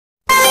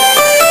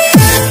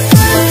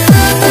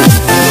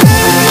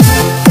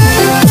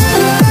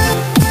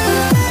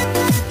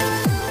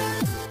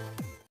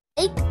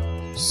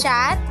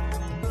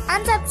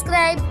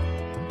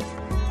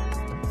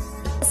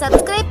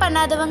Subscribe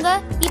பண்ணாதவங்க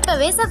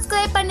இப்பவே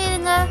subscribe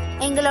பண்ணிருங்க.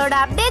 எங்களோட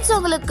அப்டேட்ஸ்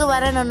உங்களுக்கு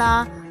வரணும்னா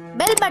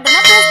பெல்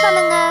பட்டனை பிரஸ்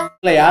பண்ணுங்க.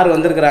 யார்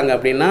வந்திருக்கிறாங்க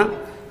அப்படின்னா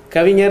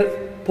கவிஞர்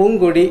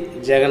பூங்கொடி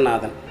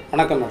ஜெகநாதன்.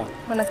 வணக்கம் மேடம்.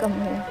 வணக்கம்.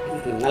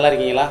 நல்லா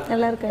இருக்கீங்களா?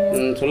 நல்லா இருக்கேன்.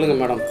 சொல்லுங்க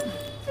மேடம்,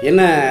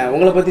 என்ன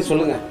உங்களை பற்றி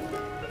சொல்லுங்க,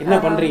 என்ன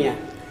பண்ணுறீங்க?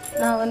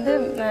 நான் வந்து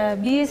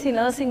பிஎஸ்சி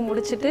நர்சிங்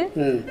முடிச்சுட்டு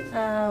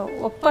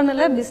ஒர்க்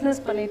பண்ணல,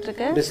 பிஸ்னஸ் பண்ணிட்டு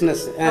இருக்கேன்.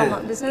 பிஸ்னஸ்?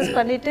 ஆமாம், பிஸ்னஸ்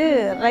பண்ணிட்டு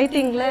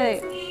ரைட்டிங்கில்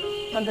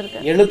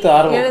வந்திருக்கேன். எழுத்து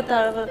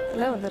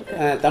ஆர்வத்தில் வந்திருக்கேன்.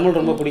 தமிழ்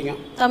ரொம்ப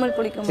பிடிக்கும்? தமிழ்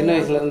பிடிக்கும், சின்ன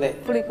வயசுலேருந்தே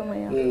பிடிக்கும்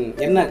ஐயா.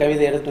 என்ன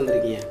கவிதை எடுத்து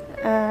வந்திருக்கீங்க?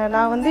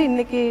 நான் வந்து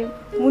இன்னைக்கு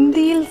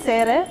முந்தியில்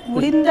சேர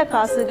முடிந்த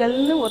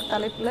காசுகள்னு ஒரு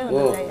தலைப்புல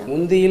வந்திருக்கேன்.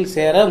 முந்தியில்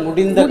சேர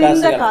முடிந்த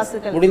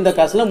காசுகள். முடிந்த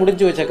காசுல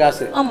முடிஞ்சு வச்ச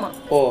காசு. ஆமா.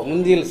 ஓ,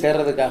 முந்தியில்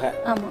சேர்றதுக்காக.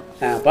 ஆமா.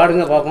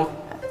 பாடுங்க பாப்போம்.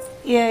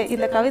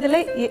 இந்த கவிதையில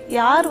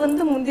யார்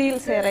வந்து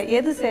முந்தியில் சேர,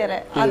 எது சேர,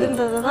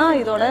 அதுன்றதுதான்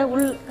இதோட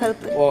உள்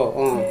கருத்து.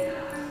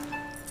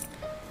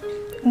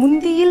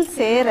 முந்தியில்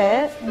சேர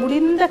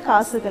முடிந்த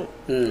காசுகள்,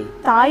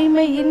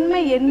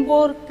 தாய்மையின்மை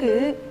என்போர்க்கு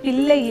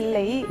பிள்ளை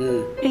இல்லை,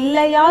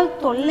 பிள்ளையால்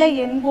தொல்லை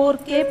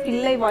என்போர்க்கே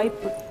பிள்ளை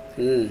வாய்ப்பு,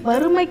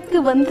 வறுமைக்கு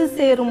வந்து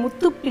சேரும்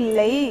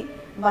முத்துப்பிள்ளை,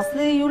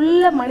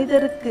 வசதியுள்ள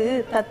மனிதருக்கு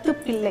தத்து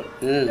பிள்ளை,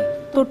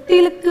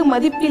 தொட்டிலுக்கு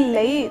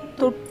மதிப்பில்லை,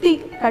 தொட்டி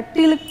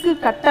கட்டிலுக்கு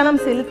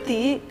கட்டணம் செலுத்தி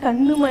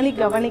கண்ணுமணி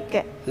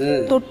கவனிக்க,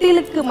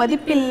 தொட்டிலுக்கு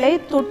மதிப்பில்லை,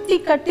 தொட்டி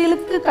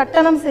கட்டிலுக்கு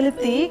கட்டணம்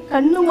செலுத்தி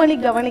கண்ணுமணி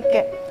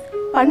கவனிக்க,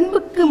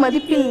 பண்புக்கு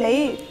மதிப்பில்லை,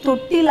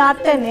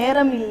 தொட்டிலாட்ட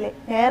நேரம் இல்லை,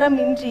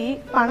 நேரமின்றி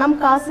பணம்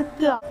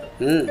காசுக்கு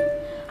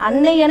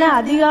அன்னை என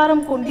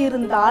அதிகாரம்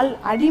கொண்டிருந்தால்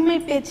அடிமை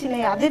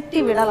பேச்சினை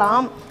அதட்டி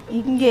விடலாம்,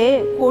 இங்கே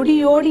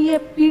கொடியோடிய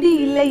பிடி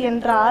இல்லை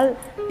என்றால்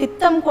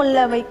பித்தம்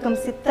கொள்ள வைக்கும்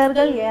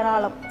சித்தர்கள்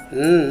ஏராளம்,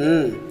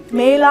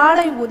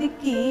 மேலாடை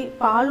ஒதுக்கி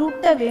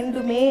பாலூட்ட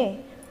வேண்டுமே,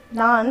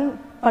 நான்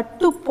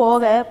பட்டு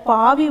போக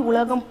பாவி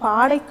உலகம்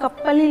பாடை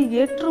கப்பலில்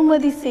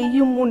ஏற்றுமதி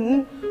செய்யும் முன்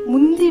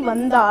முந்தி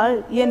வந்தால்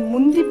என்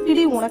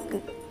முந்திப்பிடி உனக்கு,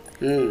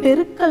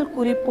 பெருக்கல்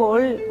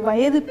குறிப்போல்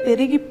வயது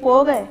பெருகி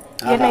போக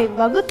என்னை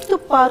வகுத்து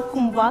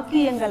பார்க்கும்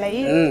வாக்கியங்களை,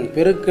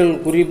 பெருக்கல்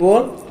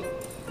குறிப்போல்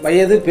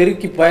வயது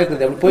பெருக்கி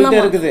பார்க்குது, அப்படி போயிட்டே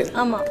இருக்குது.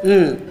 ஆமா,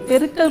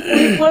 பெருக்கல்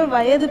குறிப்போல்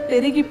வயது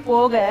பெருகி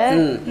போக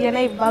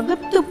என்னை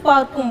வகுத்து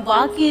பார்க்கும்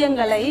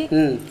வாக்கியங்களை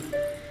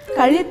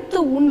கழித்து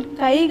உன்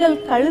கைகள்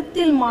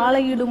கழுத்தில்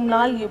மாலையிடும்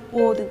நாள்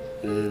எப்போது,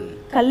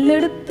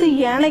 கல்லெடுத்து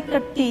யானை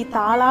கட்டி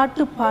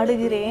தாளாட்டு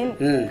பாடுகிறேன்,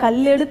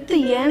 கல்லெடுத்து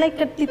யானை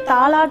கட்டி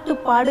தாளாட்டு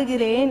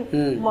பாடுகிறேன்,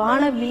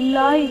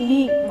 வானவில்லாய்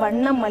நீ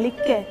வண்ணம்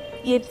அளிக்க,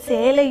 என்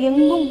சேலை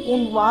எங்கும்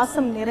உன்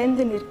வாசம்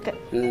நிறைந்து நிற்க.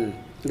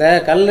 இந்த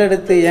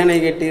கல்லெடுத்து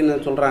யானை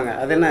கட்டின்னு சொல்றாங்க,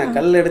 அது என்ன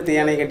கல் எடுத்து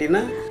யானை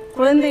கட்டினா?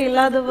 குழந்தை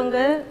இல்லாதவங்க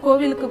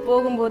கோவிலுக்கு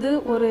போகும்போது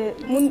ஒரு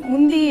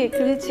முந்தியை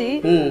கிழிச்சு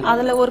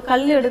அதுல ஒரு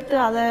கல் எடுத்து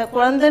அதை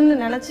குழந்தைன்னு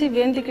நினைச்சு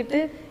வேண்டிக்கிட்டு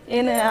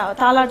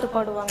தாலாட்டு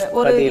பாடுவாங்க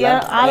ஒரு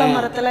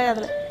ஆலமரத்துல.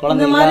 அதுல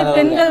இந்த மாதிரி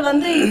பெண்கள்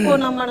வந்து இப்போ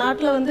நம்ம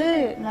நாட்டுல வந்து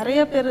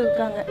நிறைய பேர்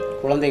இருக்காங்க,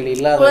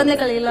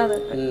 குழந்தைகள்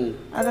இல்லாத.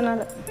 அதனால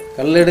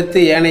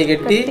கல்லெடுத்து யானை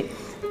கட்டி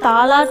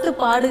தாலாட்டு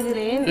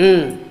பாடுகிறேன்,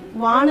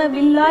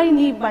 வானவில்லாய்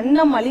நீ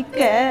வண்ணம்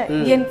அளிக்க,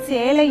 என்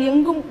சேலை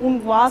எங்கும் உன்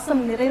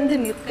வாசம் நிறைந்து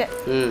நிற்க,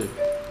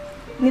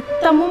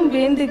 நித்தமும்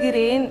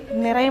வேண்டுகிறேன்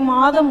நிறை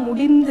மாதம்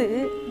முடிந்து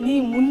நீ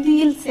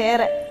முந்தியில்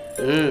சேர,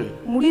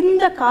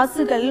 முடிந்த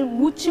காசுகள்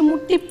மூச்சு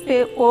முட்டி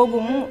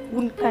போகும்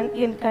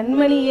என்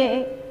கண்மணியே,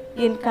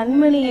 என்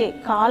கண்மணியே,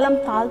 காலம்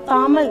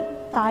தாழ்த்தாமல்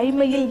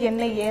தாய்மையில்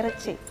என்னை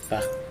ஏறச்சே,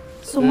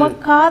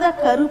 சுமக்காத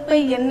கருப்பை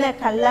என்ன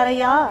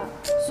கல்லறையா,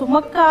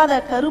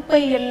 சுமக்காத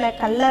கருப்பை என்ன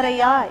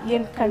கல்லறையா,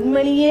 என்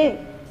கண்மணியே,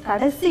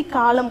 கடைசி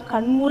காலம்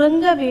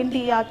கண்முறங்க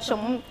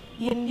வேண்டியாச்சும்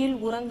என்னில்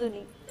உறங்கு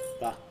நீ.